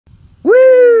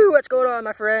What's going on,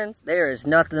 my friends? There is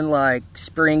nothing like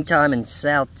springtime in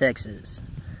South Texas.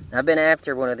 I've been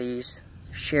after one of these,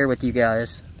 share with you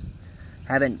guys.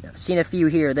 I've seen a few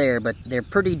here or there, but they're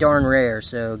pretty darn rare,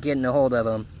 so getting a hold of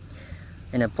them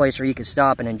in a place where you can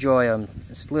stop and enjoy them,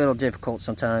 it's a little difficult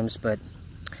sometimes, but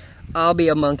I'll be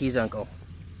a monkey's uncle.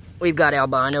 We've got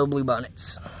albino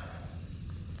bluebonnets.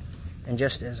 And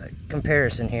just as a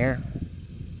comparison here,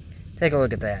 take a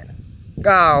look at that.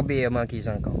 I'll be a monkey's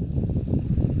uncle.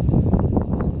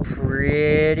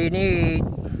 Pretty neat.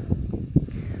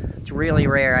 It's really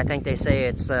rare. I think they say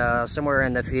it's somewhere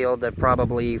in the field of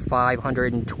probably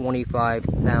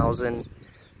 525,000.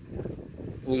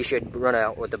 You should run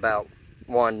out with about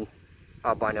one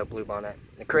albino bluebonnet.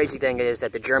 The crazy thing is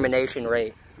that the germination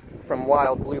rate from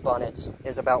wild bluebonnets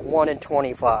is about 1 in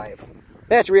 25.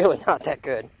 That's really not that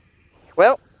good.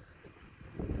 Well,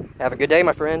 have a good day,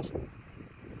 my friends.